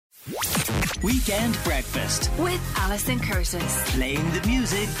Weekend Breakfast with Alison Curtis. Playing the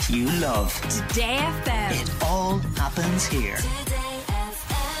music you love. Today FM. It all happens here.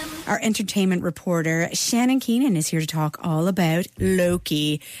 Our entertainment reporter, Shannon Keenan, is here to talk all about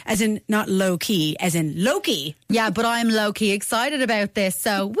Loki. As in, not low-key, as in Loki. Yeah, but I'm low-key excited about this.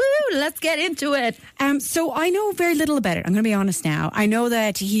 So, woo, let's get into it. So I know very little about it. I'm going to be honest now. I know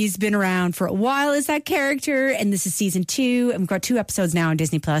that he's been around for a while as that character, and this is season 2. And we've got 2 episodes now on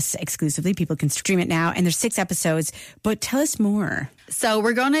Disney Plus exclusively. People can stream it now, and there's 6 episodes. But tell us more. So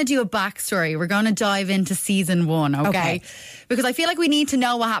we're going to do a backstory. We're going to dive into season 1, okay? Because I feel like we need to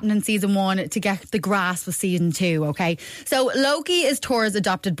know what happened in season 1 to get the grasp of season 2, okay? So Loki is Thor's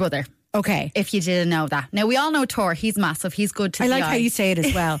adopted brother. Okay. If you didn't know that. Now, we all know Thor. He's massive. He's good to I the like eye. how you say it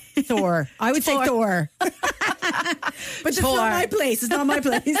as well. Thor. I would say Thor. But it's not my place. It's not my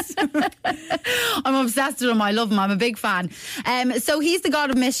place. I'm obsessed with him. I love him. I'm a big fan. So he's the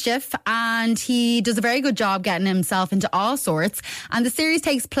god of mischief, and he does a very good job getting himself into all sorts. And the series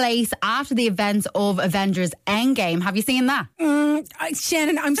takes place after the events of Avengers Endgame. Have you seen that?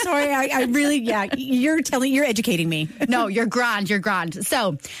 Shannon, I'm sorry. I really, you're educating me. No, you're grand. You're grand.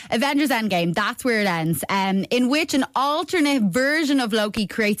 So, Avengers Endgame, that's where it ends. In which an alternate version of Loki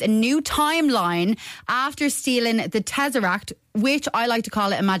creates a new timeline after stealing the Tesseract, which I like to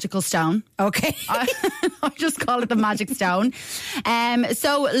call it a magical stone. Okay. I just call it the magic stone.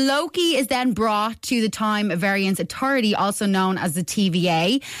 So Loki is then brought to the Time Variance Authority, also known as the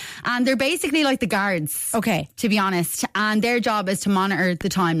TVA. And they're basically like the guards. Okay. To be honest. And their job is to monitor the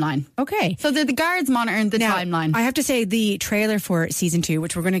timeline. Okay. So they're the guards monitoring the timeline. I have to say the trailer for season 2,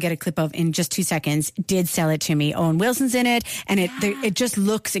 which we're going to get a clip of in just 2 seconds, did sell it to me. Owen Wilson's in it, and it just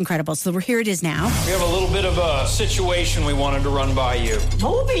looks incredible. So here it is now. We have a little bit of a situation we wanted to run by you.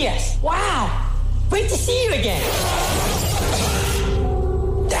 Mobius! Wow! Great to see you again!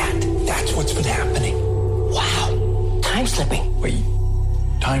 That's what's been happening. Wow! Time slipping. Wait,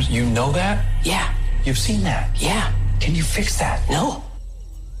 you know that? Yeah. You've seen that? Yeah. Can you fix that? No.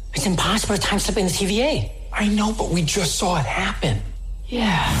 It's impossible to time slip in the TVA. I know, but we just saw it happen.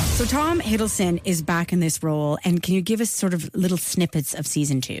 Yeah. So Tom Hiddleston is back in this role, and can you give us sort of little snippets of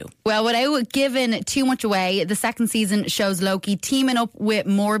season 2? Well, without giving too much away, the second season shows Loki teaming up with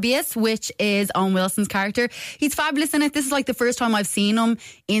Morbius, which is Owen Wilson's character. He's fabulous in it. This is like the first time I've seen him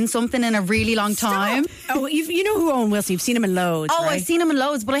in something in a really long time. Oh, you know who Owen Wilson? You've seen him in loads, Oh, right? I've seen him in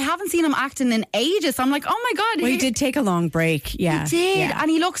loads, but I haven't seen him acting in ages. I'm like, oh my God. Well, he did take a long break, yeah. He did, yeah.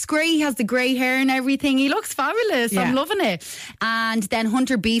 and he looks great. He has the grey hair and everything. He looks fabulous. Yeah. I'm loving it. And then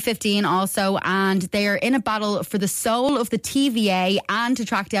Hunter B-15 also, and they are in a battle for the soul of the TVA and to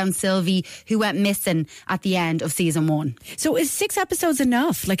track down Sylvie, who went missing at the end of season 1. So is 6 episodes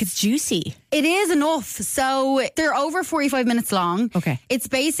enough? Like, it's juicy. It is enough. So they're over 45 minutes long. Okay. It's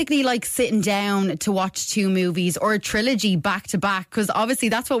basically like sitting down to watch 2 movies or a trilogy back to back, because obviously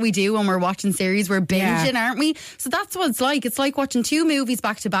that's what we do when we're watching series. We're binging, aren't we? So that's what it's like. It's like watching 2 movies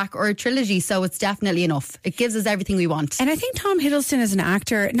back to back or a trilogy. So it's definitely enough. It gives us everything we want. And I think Tom Hiddleston as an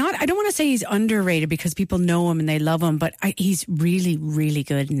actor, I don't want to say he's underrated because people know him and they love him, but he's really, really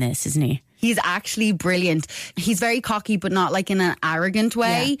good in this, isn't he? He's actually brilliant. He's very cocky, but not like in an arrogant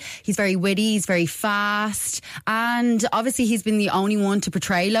way. Yeah. He's very witty. He's very fast. And obviously he's been the only one to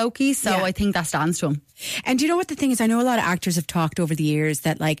portray Loki. So I think that stands to him. And do you know what the thing is? I know a lot of actors have talked over the years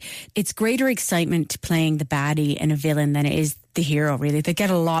that like it's greater excitement playing the baddie and a villain than it is the hero, really. They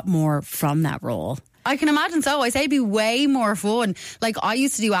get a lot more from that role. I can imagine so. I say it'd be way more fun. Like, I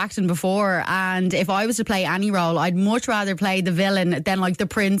used to do acting before, and if I was to play any role, I'd much rather play the villain than like the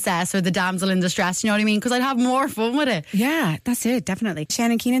princess or the damsel in distress. You know what I mean? Because I'd have more fun with it. Yeah, that's it. Definitely.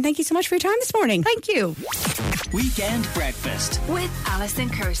 Shannon Keenan, thank you so much for your time this morning. Thank you. Weekend Breakfast with Alison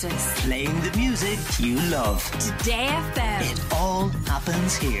Curtis. Playing the music you love. Today FM. It all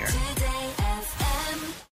happens here.